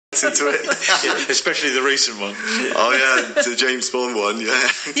listen to it. Yeah, especially the recent one. Oh yeah, the James Bond one. Yeah.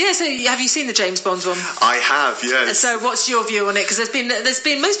 Yeah. So have you seen the James Bond one? I have. Yes. So what's your view on it? Because there's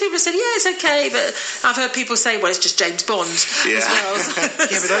been most people have said yeah, it's okay, but I've heard people say well, it's just James Bond as well.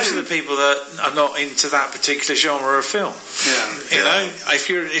 Yeah, but those are the people that are not into that particular genre of film. Yeah. You know, if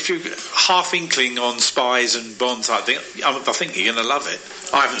you're half inkling on spies and Bond type thing, I think you're going to love it.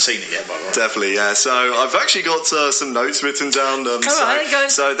 I haven't seen it yet, by the way. Definitely, yeah. So I've actually got some notes written down.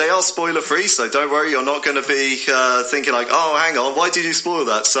 So they are spoiler free, so don't worry, you're not going to be thinking like, oh, hang on, why did you spoil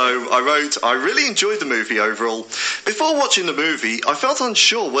that? So I wrote, I really enjoyed the movie overall. Before watching the movie, I felt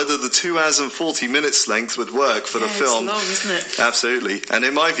unsure whether the 2 hours and 40 minutes length would work for the film. It's long, isn't it? Absolutely. And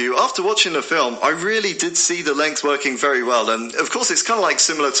in my view, after watching the film, I really did see the length working very well. And of course, it's kind of like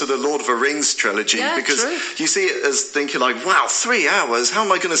similar to the Lord of the Rings trilogy, because you see it as thinking like, wow, 3 hours, how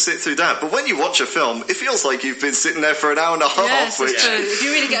am I going to sit through that? But when you watch a film, it feels like you've been sitting there for an hour and a half. Yes, it's true. If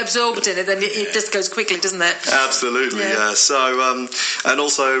you really get absorbed in it, then it just goes quickly, doesn't it? Absolutely, yeah. So, and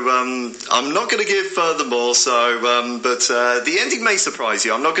also, I'm not going to give furthermore, but the ending may surprise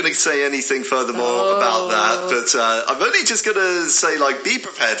you. I'm not going to say anything furthermore about that, but I'm only just going to say, like, be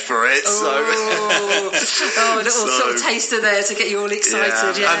prepared for it. A little sort of taster there to get you all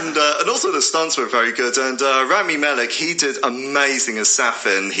excited, yeah. And also the stunts were very good, and Rami Malek, he did amazing as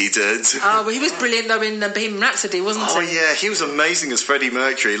Safin, he did. Oh, well, he was brilliant though in Bohemian Rhapsody, wasn't he? Oh yeah, he was amazing as Freddie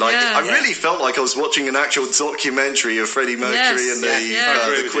Mercury. Like, I really felt like I was watching an actual documentary of Freddie Mercury and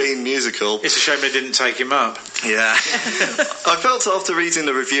the Queen musical. It's a shame they didn't take him up. Yeah. I felt after reading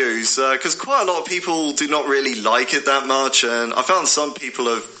the reviews, because quite a lot of people do not really like it that much, and I found some people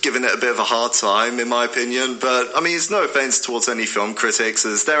have given it a bit of a hard time, in my opinion, but I mean, it's no offence towards any film critics,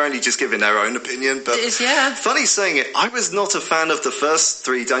 as they're only just giving their own opinion, but funny saying it, I was not a fan of the first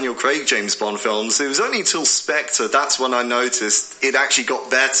 3 Daniel Craig James Bond films. It was only until Spectre, that's when I noticed it actually got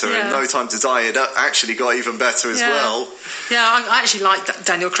better, and No Time to Die, it actually got even better as well. Yeah, I actually like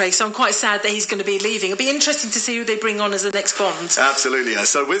Daniel Craig, so I'm quite sad that he's going to be leaving. It'll be interesting to see who they bring on as the next Bond. Absolutely, yeah.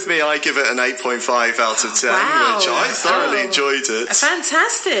 So with me, I give it an 8.5 out of 10, which I thoroughly enjoyed it.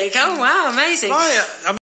 Fantastic. Oh, wow, amazing.